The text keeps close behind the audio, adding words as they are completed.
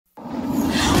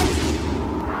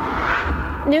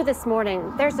New this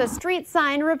morning, there's a street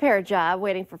sign repair job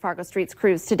waiting for Fargo Streets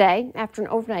crews today after an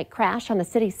overnight crash on the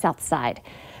city's south side.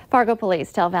 Fargo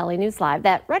police tell Valley News Live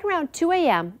that right around 2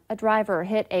 a.m., a driver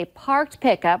hit a parked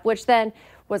pickup, which then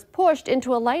was pushed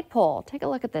into a light pole. Take a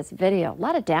look at this video. A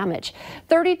lot of damage.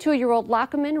 32-year-old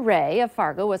Lockeman Ray of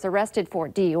Fargo was arrested for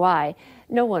DUI.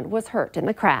 No one was hurt in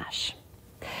the crash.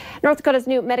 North Dakota's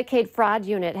new Medicaid fraud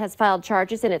unit has filed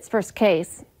charges in its first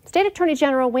case. State Attorney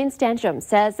General Wayne Stancham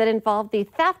says it involved the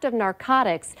theft of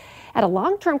narcotics at a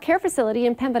long-term care facility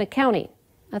in Pembina County.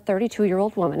 A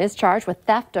 32-year-old woman is charged with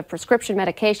theft of prescription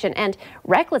medication and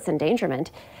reckless endangerment.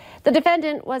 The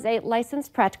defendant was a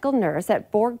licensed practical nurse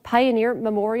at Borg Pioneer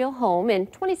Memorial Home in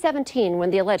 2017 when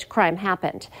the alleged crime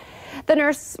happened. The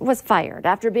nurse was fired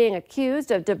after being accused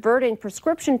of diverting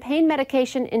prescription pain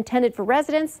medication intended for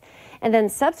residents and then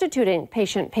substituting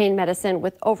patient pain medicine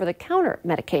with over-the-counter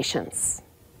medications.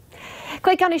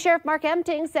 Clay County Sheriff Mark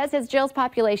Emting says his jail's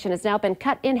population has now been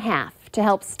cut in half to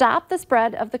help stop the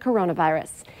spread of the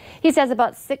coronavirus. He says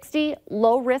about 60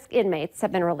 low-risk inmates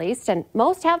have been released, and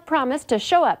most have promised to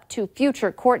show up to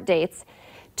future court dates.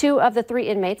 2 of the 3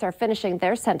 inmates are finishing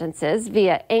their sentences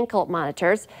via ankle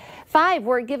monitors. 5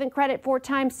 were given credit for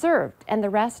time served, and the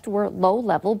rest were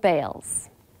low-level bails.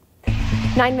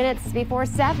 9 minutes before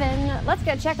 7, let's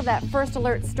get a check of that First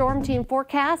Alert Storm Team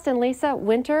forecast. And Lisa,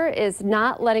 winter is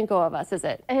not letting go of us, is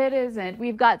it? It isn't.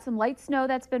 We've got some light snow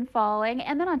that's been falling,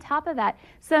 and then on top of that,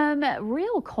 some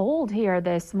real cold here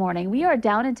this morning. We are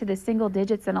down into the single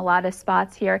digits in a lot of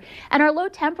spots here, and our low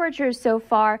temperatures so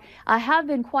far have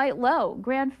been quite low.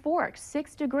 Grand Forks,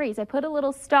 6 degrees. I put a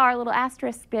little star, a little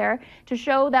asterisk there to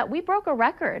show that we broke a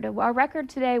record. Our record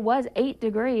today was 8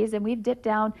 degrees, and we've dipped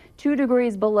down 2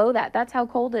 degrees below that. That's how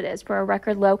cold it is for a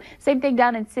record low. Same thing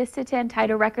down in Sisseton,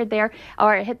 tied a record there,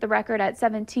 or hit the record at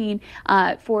 17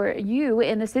 for you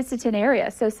in the Sisseton area.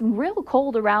 So some real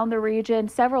cold around the region.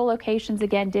 Several locations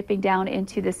again dipping down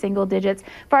into the single digits.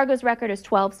 Fargo's record is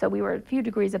 12, so we were a few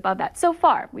degrees above that so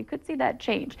far. We could see that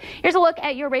change. Here's a look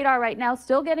at your radar right now.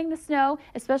 Still getting the snow,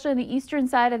 especially on the eastern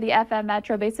side of the FM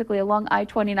Metro, basically along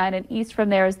I-29 and east from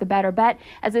there is the better bet.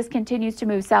 As this continues to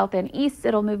move south and east,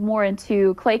 it'll move more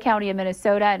into Clay County and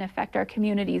Minnesota and affect our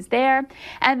communities there.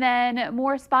 And then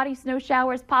more spotty snow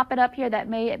showers popping up here that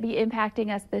may be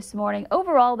impacting us this morning.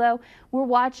 Overall, though, we're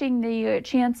watching the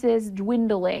chances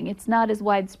dwindling. It's not as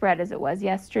widespread as it was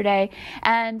yesterday.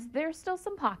 And there's still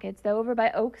some pockets, though, over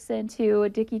by Oaks into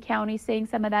Dickey County, seeing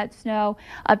some of that snow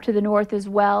up to the north as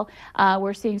well.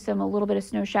 We're seeing a little bit of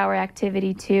snow shower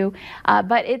activity, too.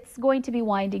 But it's going to be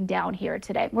winding down here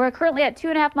today. We're currently at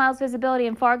 2.5 miles visibility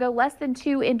in Fargo, less than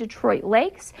 2 in Detroit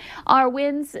Lakes. Our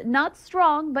winds not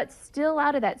strong, but still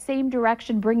out of that same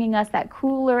direction, bringing us that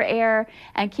cooler air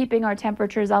and keeping our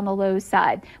temperatures on the low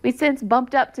side. We since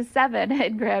bumped up to 7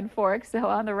 in Grand Forks, so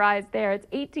on the rise there. It's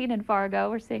 18 in Fargo.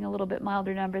 We're seeing a little bit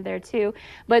milder number there too,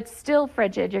 but still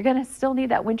frigid. You're going to still need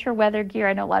that winter weather gear.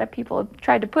 I know a lot of people have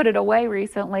tried to put it away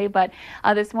recently, but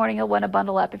this morning you'll want to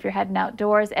bundle up if you're heading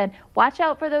outdoors, and watch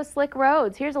out for those slick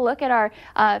roads. Here's a look at our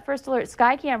First Alert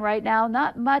Skycam right now.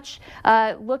 Not much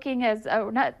not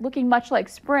looking much like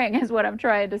spring is what I'm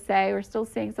trying to say. We're still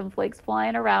seeing some flakes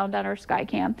flying around on our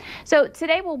Skycam. So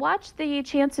today we'll watch the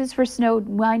chances for snow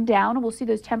wind down, and we'll see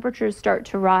those temperatures start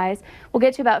to rise. We'll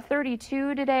get to about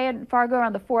 32 today in Fargo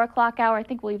around the 4 o'clock hour. I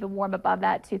think we'll even warm above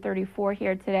that to 34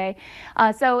 here today.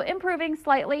 So improving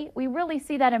slightly. We really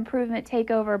see that improvement take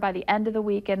over by the end of the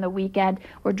week and the weekend.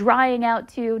 We're drying out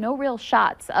too. No real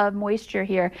shots of moisture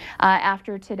here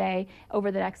after today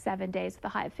over the next 7 days with a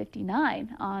high of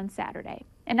 59 on Saturday.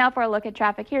 And now for a look at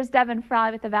traffic. Here's Devin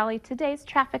Fry with the Valley Today's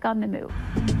Traffic on the Move.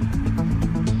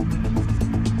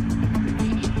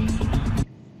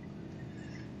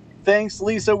 Thanks,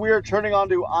 Lisa. We are turning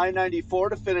onto I-94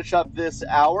 to finish up this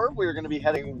hour. We're going to be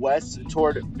heading west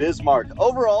toward Bismarck.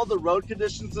 Overall, the road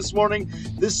conditions this morning,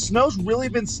 this snow's really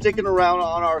been sticking around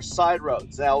on our side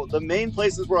roads. Now, the main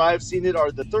places where I've seen it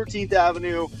are the 13th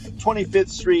Avenue, 25th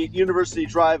Street, University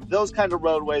Drive, those kind of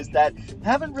roadways that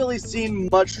haven't really seen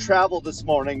much travel this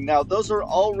morning. Now, those are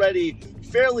already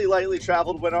fairly lightly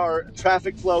traveled when our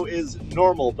traffic flow is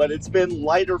normal, but it's been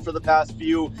lighter for the past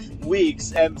few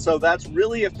weeks, and so that's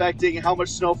really affecting how much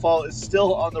snowfall is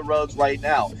still on the roads right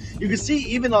now. You can see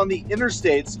even on the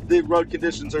interstates, the road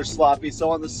conditions are sloppy, so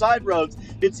on the side roads,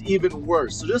 it's even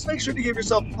worse. So just make sure to give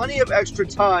yourself plenty of extra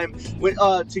time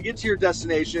to get to your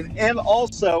destination, and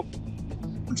also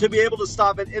to be able to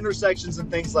stop at intersections and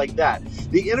things like that.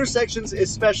 The intersections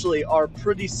especially are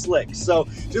pretty slick, so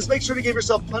just make sure to give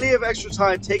yourself plenty of extra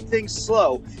time, take things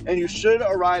slow, and you should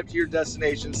arrive to your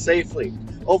destination safely.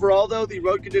 Overall, though, the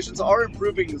road conditions are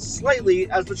improving slightly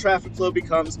as the traffic flow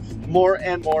becomes more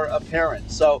and more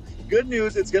apparent. So good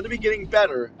news, it's going to be getting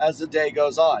better as the day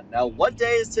goes on. Now, what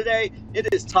day is today?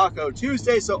 It is Taco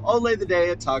Tuesday, so Ole the day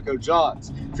at Taco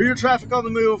John's. For your traffic on the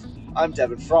move, I'm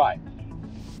Devin Fry.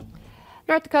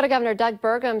 North Dakota Governor Doug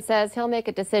Burgum says he'll make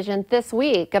a decision this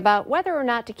week about whether or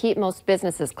not to keep most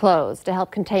businesses closed to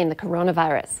help contain the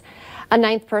coronavirus. A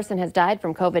ninth person has died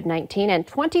from COVID-19 and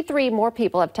 23 more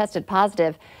people have tested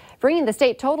positive, bringing the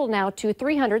state total now to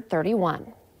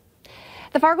 331.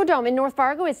 The Fargo Dome in North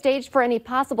Fargo is staged for any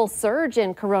possible surge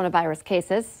in coronavirus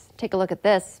cases. Take a look at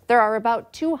this. There are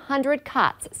about 200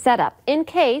 cots set up in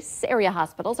case area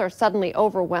hospitals are suddenly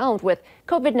overwhelmed with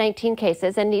COVID-19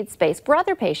 cases and need space for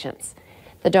other patients.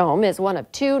 The Dome is one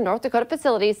of 2 North Dakota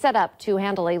facilities set up to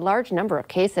handle a large number of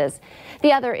cases.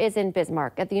 The other is in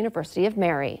Bismarck at the University of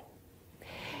Mary.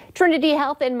 Trinity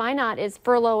Health in Minot is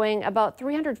furloughing about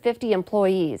 350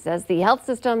 employees as the health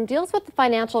system deals with the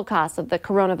financial costs of the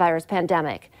coronavirus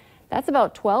pandemic. That's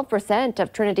about 12%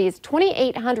 of Trinity's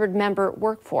 2,800 member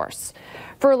workforce.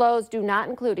 Furloughs do not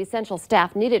include essential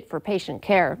staff needed for patient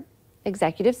care.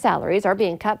 Executive salaries are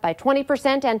being cut by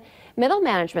 20% and middle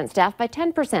management staff by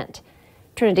 10%.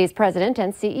 Trinity's president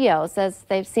and CEO says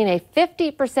they've seen a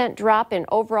 50% drop in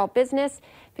overall business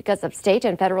because of state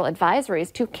and federal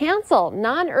advisories to cancel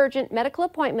non-urgent medical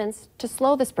appointments to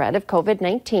slow the spread of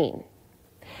COVID-19.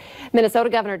 Minnesota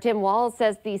Governor Tim Walz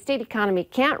says the state economy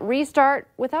can't restart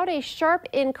without a sharp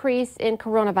increase in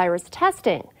coronavirus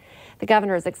testing. The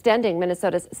governor is extending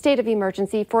Minnesota's state of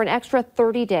emergency for an extra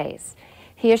 30 days.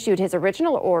 He issued his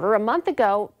original order a month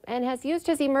ago and has used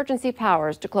his emergency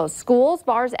powers to close schools,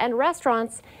 bars, and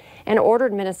restaurants and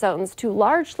ordered Minnesotans to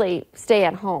largely stay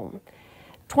at home.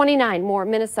 29 more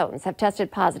Minnesotans have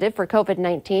tested positive for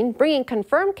COVID-19, bringing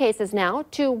confirmed cases now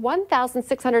to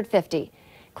 1,650.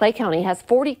 Clay County has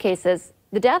 40 cases.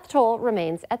 The death toll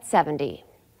remains at 70.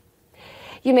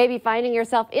 You may be finding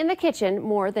yourself in the kitchen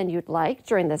more than you'd like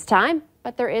during this time,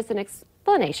 but there is an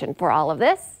explanation for all of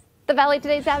this. The Valley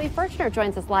Today's Abby Furchner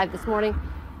joins us live this morning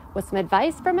with some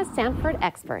advice from a Sanford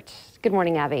expert. Good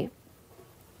morning, Abby.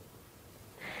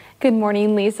 Good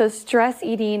morning, Lisa. Stress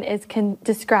eating is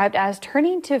described as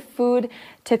turning to food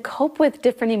to cope with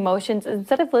different emotions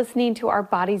instead of listening to our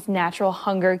body's natural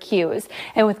hunger cues.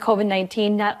 And with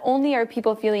COVID-19, not only are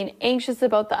people feeling anxious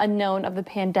about the unknown of the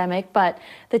pandemic, but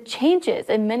the changes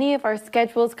in many of our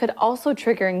schedules could also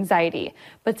trigger anxiety.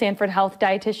 But Sanford Health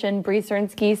dietitian Bree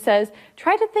Cernsky says,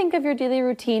 try to think of your daily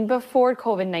routine before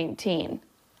COVID-19.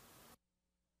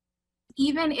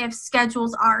 Even if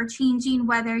schedules are changing,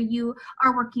 whether you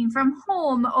are working from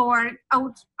home or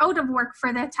out of work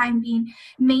for the time being,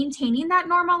 maintaining that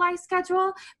normalized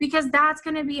schedule, because that's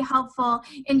going to be helpful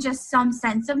in just some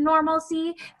sense of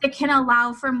normalcy that can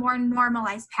allow for more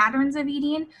normalized patterns of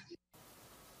eating.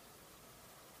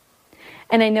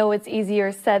 And I know it's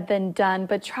easier said than done,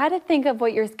 but try to think of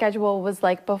what your schedule was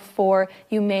like before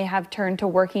you may have turned to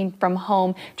working from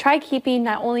home. Try keeping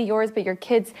not only yours, but your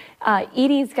kids'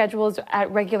 eating schedules at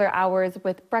regular hours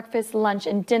with breakfast, lunch,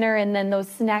 and dinner, and then those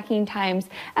snacking times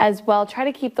as well. Try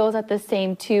to keep those at the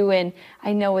same too. And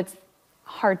I know it's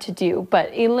hard to do,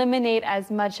 but eliminate as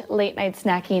much late night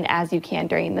snacking as you can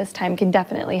during this time can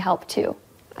definitely help too.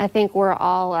 I think we're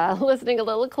all listening a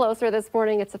little closer this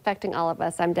morning. It's affecting all of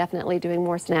us. I'm definitely doing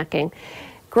more snacking.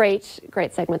 Great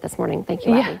segment this morning. Thank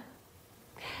you, Abby. Yeah.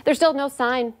 There's still no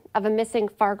sign of a missing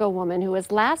Fargo woman who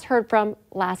was last heard from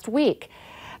last week.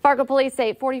 Fargo police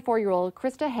say 44-year-old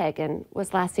Krista Hagen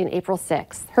was last seen April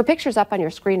 6th. Her picture's up on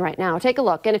your screen right now. Take a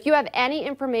look. And if you have any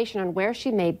information on where she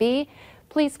may be,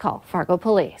 please call Fargo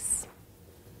Police.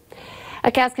 A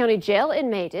Cass County jail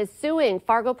inmate is suing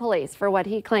Fargo police for what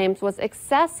he claims was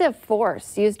excessive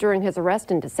force used during his arrest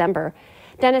in December.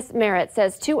 Dennis Merritt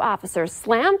says 2 officers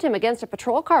slammed him against a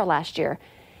patrol car last year,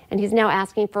 and he's now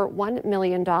asking for $1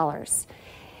 million.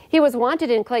 He was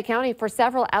wanted in Clay County for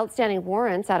several outstanding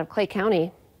warrants out of Clay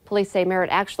County. Police say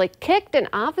Merritt actually kicked an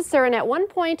officer and at one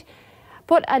point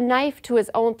put a knife to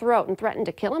his own throat and threatened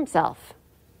to kill himself.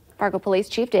 Fargo Police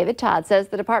Chief David Todd says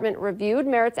the department reviewed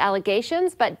Merritt's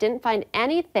allegations but didn't find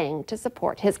anything to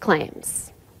support his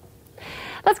claims.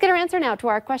 Let's get our answer now to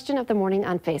our question of the morning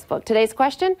on Facebook. Today's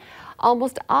question: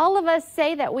 almost all of us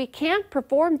say that we can't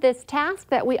perform this task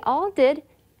that we all did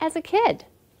as a kid.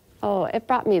 Oh, it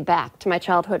brought me back to my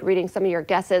childhood reading some of your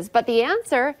guesses, but the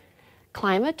answer: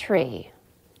 climb a tree.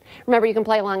 Remember, you can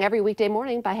play along every weekday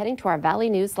morning by heading to our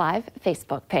Valley News Live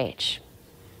Facebook page.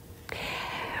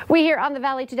 We here on the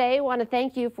Valley Today want to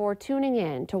thank you for tuning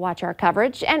in to watch our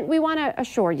coverage, and we want to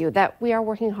assure you that we are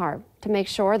working hard to make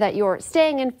sure that you're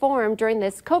staying informed during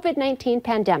this COVID-19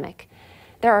 pandemic.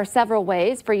 There are several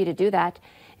ways for you to do that,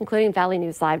 including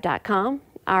valleynewslive.com,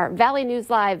 our Valley News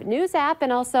Live news app,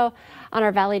 and also on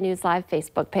our Valley News Live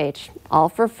Facebook page. All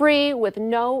for free with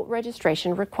no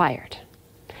registration required.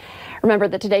 Remember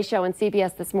that Today Show and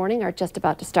CBS This Morning are just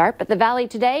about to start, but the Valley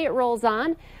Today rolls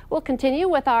on. We'll continue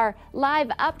with our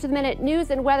live up-to-the-minute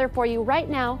news and weather for you right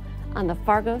now on the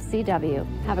Fargo CW.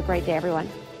 Have a great day, everyone.